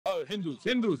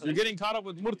Hindus. You're getting caught up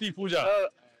with Murti Puja.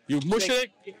 You mushrik.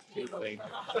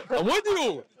 I'm with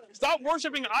you. Stop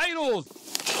worshipping idols.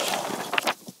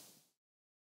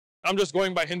 I'm just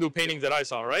going by Hindu paintings that I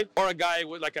saw, right? Or a guy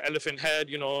with like an elephant head,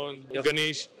 you know,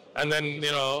 Ganesh, and then,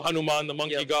 you know, Hanuman, the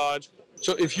monkey god.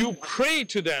 So if you pray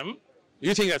to them,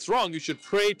 you think that's wrong, you should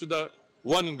pray to the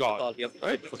one God,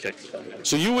 right? Okay.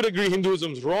 So you would agree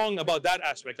Hinduism's wrong about that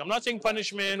aspect. I'm not saying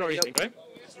punishment or anything, right?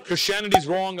 Christianity's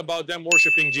wrong about them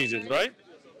worshipping Jesus, right?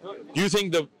 You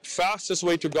think the fastest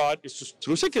way to God is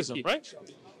through Sikhism, right?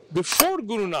 Before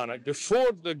Guru Nanak, before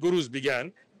the Gurus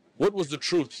began, what was the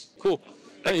truth? Cool.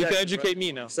 Exactly. You can educate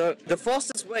me now. So the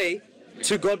fastest way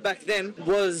to God back then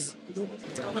was,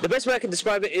 the best way I can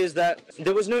describe it is that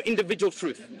there was no individual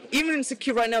truth. Even in Sikh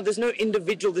right now, there's no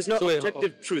individual, there's no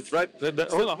objective truth, right?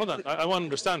 Hold on. I want to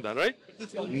understand that, right?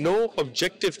 No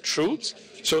objective truth.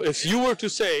 So if you were to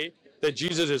say that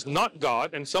Jesus is not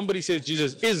God and somebody says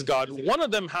Jesus is God, one of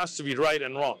them has to be right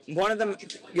and wrong. One of them,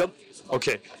 yep.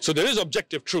 Okay, so there is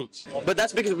objective truth. But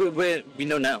that's because we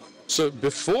know now. So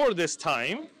before this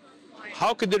time,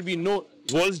 how could there be no,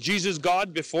 was Jesus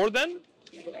God before then?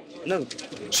 No.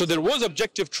 So there was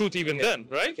objective truth even then,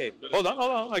 right? Okay. Hold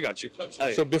on, I got you.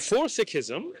 Okay. So before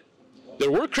Sikhism, there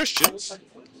were Christians,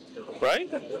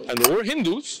 right? And there were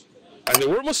Hindus, and there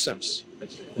were Muslims.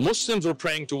 Muslims were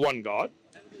praying to one God.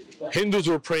 Hindus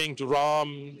were praying to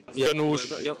Ram,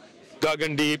 Ganush,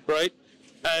 Gagandeep, right?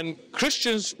 And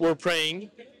Christians were praying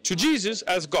to Jesus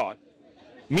as God.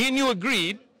 Me and you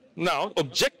agreed, now,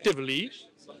 objectively,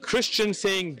 Christians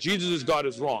saying Jesus is God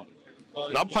is wrong.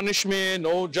 Not punishment,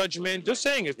 no judgment, just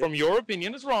saying it from your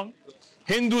opinion is wrong.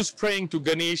 Hindus praying to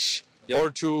Ganesh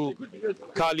or to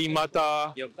Kali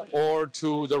Mata or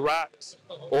to the rats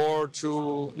or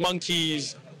to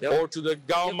monkeys or to the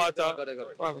Gau Mata.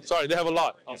 I'm sorry, they have a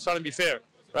lot. I'm trying to be fair,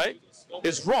 right?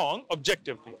 It's wrong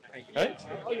objectively, right?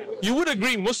 You would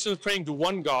agree Muslims praying to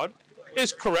one God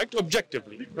is correct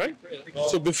objectively, right?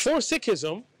 So before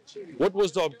Sikhism, what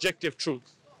was the objective truth?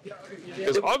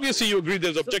 Because obviously you agree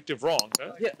there's objective wrong,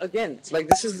 right? Yeah, again, like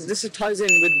this ties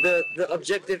in with the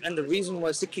objective and the reason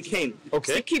why Sikh came.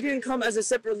 Okay. Sikh didn't come as a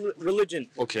separate religion.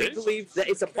 Okay. They believe that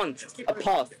it's a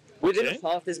path. Within a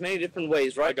path, there's many different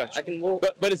ways, right? I got you. I can walk.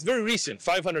 But it's very recent,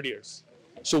 500 years.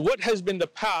 So what has been the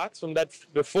path from that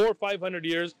before 500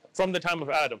 years from the time of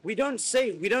Adam? We don't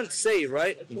say,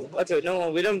 right? Okay, no,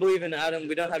 we don't believe in Adam.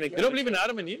 We don't have any. You don't believe in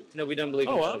Adam and Eve? No, we don't believe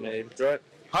in Adam and Eve, right?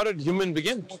 How did human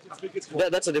begin?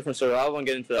 That's a different story. I won't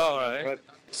get into that. All right.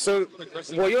 So,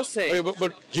 what you're saying... Okay,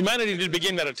 but humanity did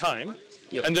begin at a time,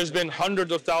 and there's been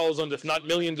hundreds of thousands, if not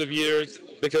millions of years,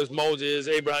 because Moses,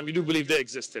 Abraham, you do believe they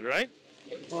existed, right?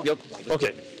 Yep.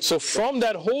 Okay, so from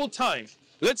that whole time,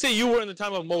 let's say you were in the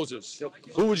time of Moses,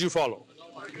 who would you follow?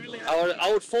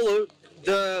 I would follow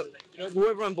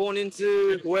whoever I'm born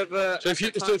into, whoever... So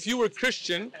if you were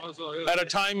Christian at a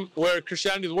time where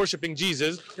Christianity was worshipping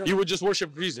Jesus, you would just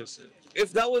worship Jesus.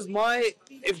 If that was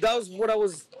what I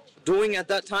was doing at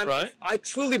that time, right? I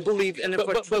truly believed. And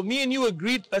but me and you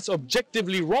agreed that's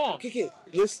objectively wrong. Okay.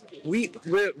 Listen,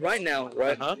 we're right now,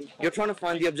 right? You're trying to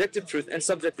find the objective truth and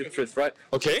subjective truth, right?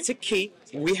 Okay. Sikh,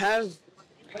 we have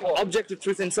objective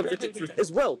truth and subjective truth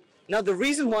as well. Now, the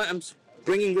reason why I'm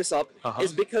bringing this up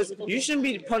is because you shouldn't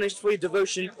be punished for your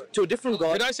devotion to a different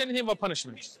God. Did I say anything about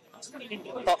punishments?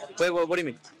 Wait, what do you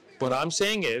mean? What I'm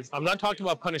saying is, I'm not talking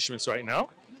about punishments right now.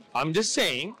 I'm just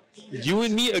saying, you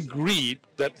and me agreed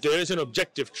that there is an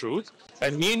objective truth,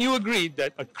 and me and you agreed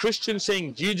that a Christian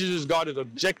saying Jesus is God is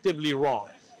objectively wrong.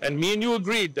 And me and you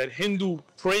agreed that Hindu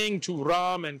praying to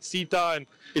Ram and Sita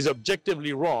is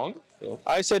objectively wrong.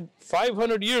 I said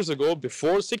 500 years ago,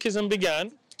 before Sikhism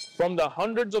began, from the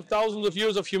hundreds of thousands of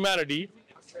years of humanity,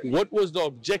 what was the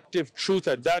objective truth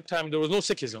at that time? There was no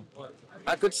Sikhism.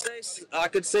 I could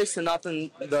say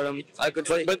Sanatan Dharam. I could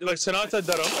say, but like Sanatan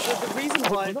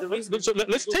Dharam. The reason. So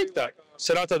let's take that.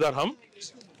 Sanatan Dharam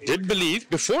did believe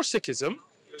before Sikhism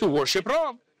to worship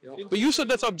Ram, but you said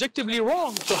that's objectively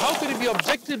wrong. So how could it be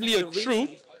objectively a truth?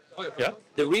 Yeah.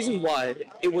 The reason why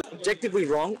it was objectively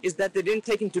wrong is that they didn't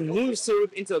take into Mool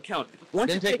Sarup into account.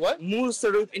 Once you take what? Mool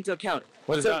Sarup into account.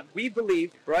 What is that? We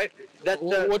believe, right, that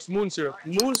what's Mool Sarup?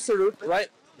 Mool Sarup, right?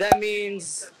 That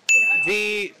means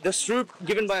the Sarup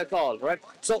given by a call, right?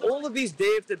 So all of these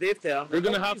devta. You're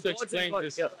gonna have to explain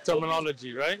this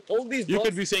terminology, right? All these you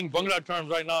could be saying Bangla terms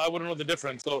right now. I wouldn't know the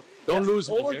difference, so don't lose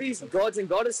me. All of these gods and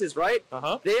goddesses, right?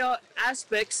 They are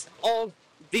aspects of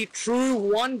the true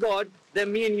one God that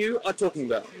me and you are talking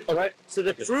about, right? So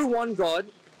the true one God,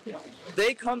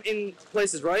 they come in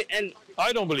places, right? And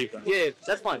I don't believe that. Yeah,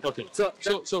 that's fine. Okay.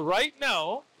 So right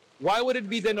now, why would it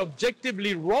be then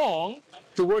objectively wrong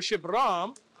to worship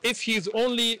Ram if he's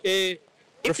only a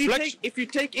reflection. If you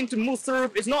take into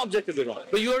Multharub, it's not objectively wrong.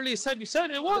 But you earlier said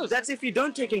it was. That's if you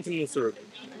don't take into Multharub.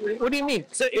 What do you mean?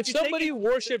 So if somebody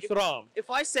worships Ram, if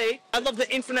I say I love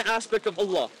the infinite aspect of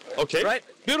Allah, okay, right?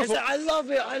 Beautiful. I love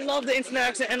it. I love the infinite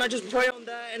aspect, and I just pray on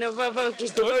that, and if I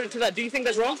just devoted to that. Do you think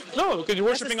that's wrong? No, because you're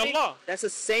worshipping Allah. That's the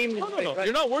same. No. Right?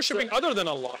 You're not worshipping other than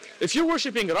Allah. If you're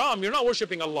worshipping Ram, you're not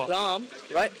worshipping Allah. Ram,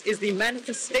 right, is the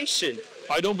manifestation.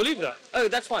 I don't believe that. Oh,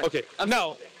 that's fine. Okay.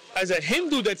 Now, as a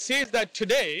Hindu that says that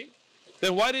today,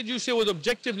 then why did you say it was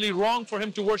objectively wrong for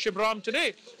him to worship Ram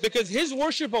today? Because his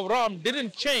worship of Ram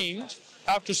didn't change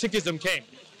after Sikhism came.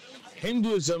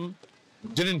 Hinduism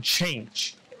didn't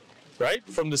change, right,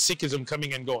 from the Sikhism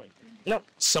coming and going. No.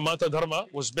 Samata Dharma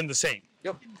was been the same.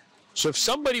 Yep. So if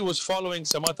somebody was following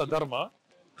Samata Dharma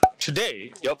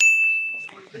today,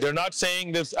 they're not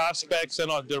saying this aspects and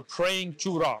all, they're praying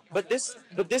to Ram. But this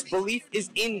belief is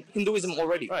in Hinduism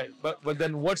already. Right, but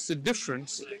then what's the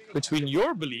difference between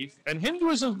your belief and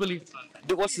Hinduism's belief?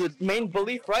 What's the main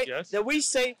belief, right? Yes. That we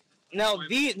say now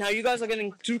you guys are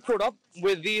getting too caught up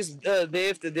with these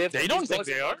They don't think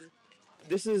they are.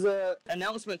 This is an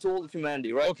announcement to all of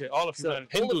humanity, right? Okay, all of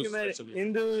humanity.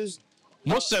 Hindus,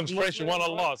 Muslims pray to one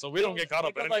Allah, so we don't get caught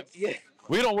up in anything.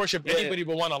 We don't worship anybody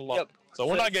but one Allah. Yep. So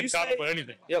we're not getting caught up with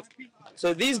anything. Yep.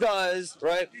 So these guys,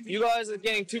 right? You guys are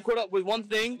getting too caught up with one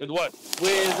thing. With what?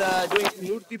 With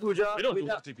doing Murti Puja. We don't do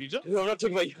Murti Puja. No, I'm not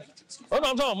talking about you. Oh,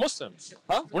 no, I'm talking about Muslims.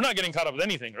 Huh? We're not getting caught up with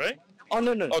anything, right? Oh,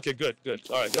 no. Okay, good.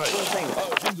 All right, go ahead.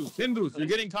 Oh, Hindus, you're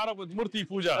getting caught up with Murti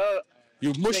Puja.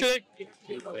 You mushrik.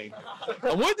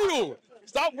 I'm with you.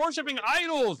 Stop worshipping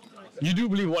idols. You do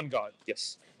believe one God.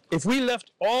 Yes. If we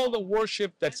left all the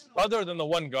worship that's other than the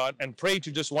one God and pray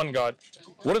to just one God,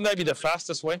 wouldn't that be the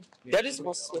fastest way? That is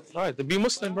Muslim. All right, then be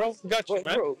Muslim, bro. Got you,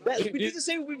 man. Bro, we do the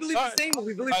same. We believe the same.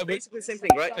 We believe basically the same thing,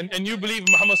 right? And you believe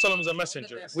Muhammad Sallam is a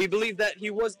messenger. We believe that he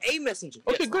was a messenger.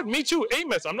 Okay, good. Me too. A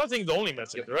messenger. I'm not saying the only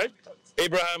messenger, right?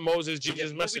 Abraham, Moses,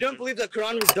 Jesus, messenger. We don't believe that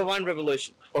Quran was divine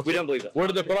revelation. Okay. We don't believe that. Where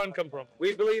did the Quran come from?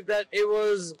 We believe that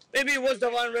maybe it was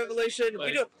divine revelation.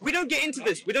 Right. We don't get into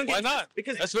this. We don't get Why into not? This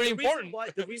because that's very important.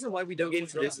 The reason why we don't get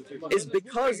into this is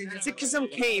because Sikhism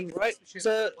came, right?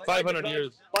 So 500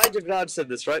 years. Jagrad said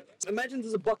this, right? Imagine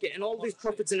there's a bucket and all these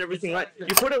prophets and everything, right? You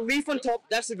put a leaf on top,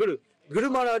 that's the Guru. Guru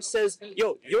Maharaj says,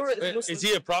 yo, you're a Muslim. Is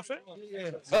he a prophet?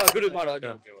 Guru Maharaj.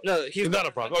 Yeah. No, he's not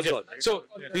a prophet. Okay. So,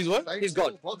 he's what? He's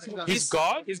God. He's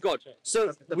God? He's God.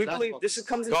 So, we believe this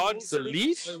comes in. God's the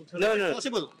leaf? No.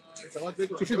 I'm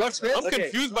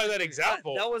confused by that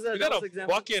example. You got a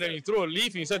bucket and you throw a leaf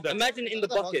and you said that. Imagine in the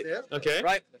bucket. Okay.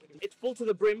 Right? It's full to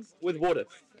the brim with water.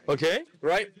 Okay.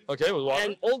 Right? Okay, with water.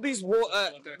 And all these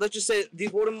let's just say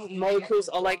these water molecules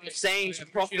are like saints,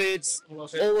 prophets,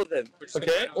 all of them.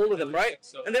 Okay. All of them, right?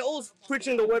 And they're all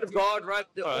preaching the word of God, right?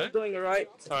 They're all doing it right.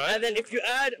 And then if you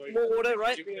add more water,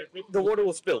 right, the water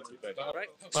will spill. Right?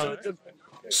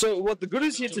 So what the Guru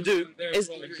is here to do is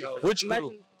which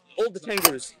Guru? All the 10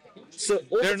 Gurus. So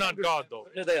they're not God though.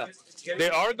 No, they are. They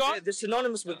are God? They're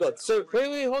synonymous with God. So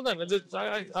wait, hold on.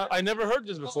 I never heard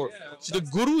this before. So the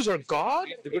Gurus are God?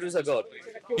 The Gurus are God.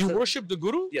 You worship the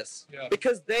Guru? Yes.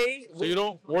 Because they... So you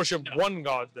don't worship one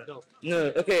God then?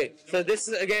 No, okay. So this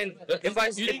is again... You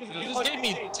just gave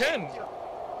me 10.